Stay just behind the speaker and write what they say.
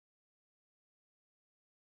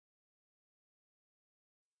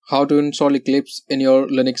how to install Eclipse in your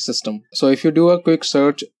Linux system. So if you do a quick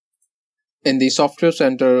search in the software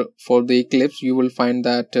center for the Eclipse, you will find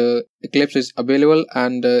that Eclipse is available,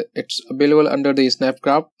 and it's available under the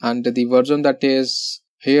Snapcraft, and the version that is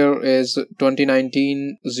here is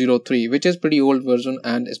 2019-03, which is pretty old version,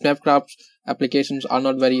 and Snapcraft's applications are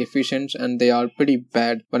not very efficient and they are pretty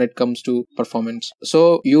bad when it comes to performance.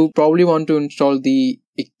 So you probably want to install the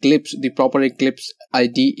Eclipse, the proper Eclipse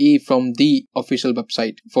IDE from the official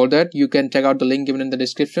website. For that, you can check out the link given in the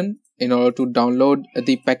description in order to download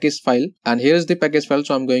the package file. And here's the package file,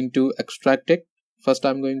 so I'm going to extract it. First,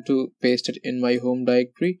 I'm going to paste it in my home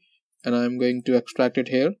directory and I'm going to extract it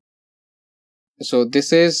here. So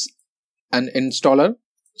this is an installer.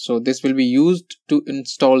 So this will be used to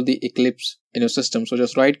install the Eclipse in your system. So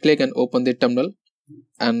just right click and open the terminal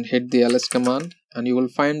and hit the ls command, and you will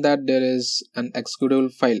find that there is an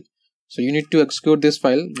executable file. So you need to execute this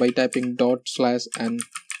file by typing / and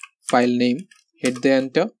file name. Hit the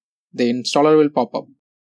enter. The installer will pop up.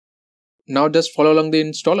 Now just follow along the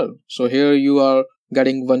installer. So here you are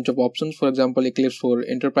getting a bunch of options. For example, Eclipse for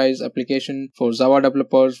enterprise application, for Java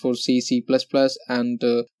developers, for C, C++, and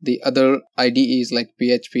the other IDEs like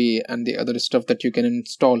PHP and the other stuff that you can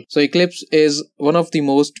install. So Eclipse is one of the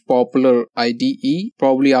most popular IDE,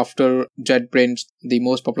 probably after JetBrains, the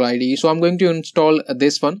most popular IDE. So I'm going to install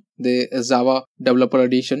this one, the Java Developer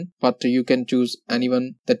Edition, but you can choose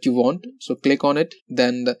anyone that you want. So click on it,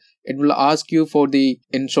 then it will ask you for the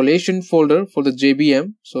installation folder for the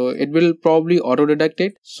JVM. So it will probably auto detect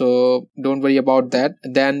it, so don't worry about that.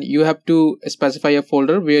 Then you have to specify a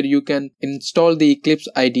folder where you can install the Eclipse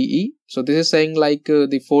IDE. So this is saying like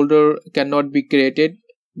the folder cannot be created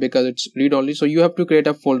because it's read only, so you have to create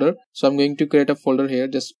a folder. So I'm going to create a folder here.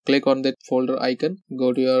 Just click on that folder icon,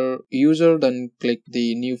 go to your user, then click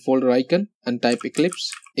the new folder icon and type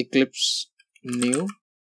Eclipse new,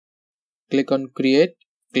 click on create,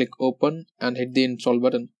 click open and hit the install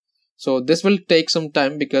button. So this will take some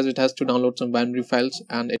time because it has to download some binary files,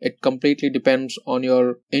 and it completely depends on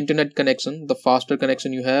your internet connection. The faster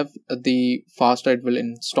connection you have, the faster it will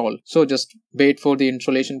install. So just wait for the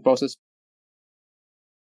installation process.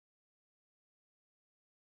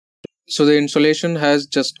 So the installation has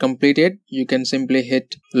just completed. You can simply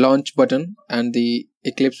hit launch button and the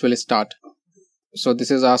Eclipse will start. So this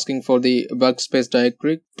is asking for the workspace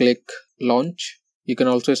directory. Click launch. You can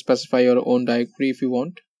also specify your own directory if you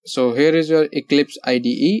want. So here is your Eclipse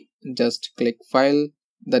IDE. Just click file,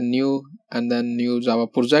 then new, and then new Java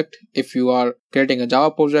project. If you are creating a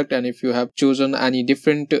Java project and if you have chosen any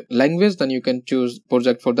different language, then you can choose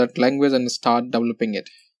project for that language and start developing it.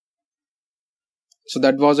 So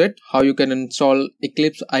that was it, how you can install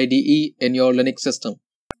Eclipse IDE in your Linux system.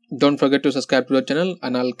 Don't forget to subscribe to the channel,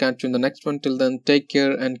 and I'll catch you in the next one. Till then, take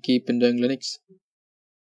care and keep enjoying Linux.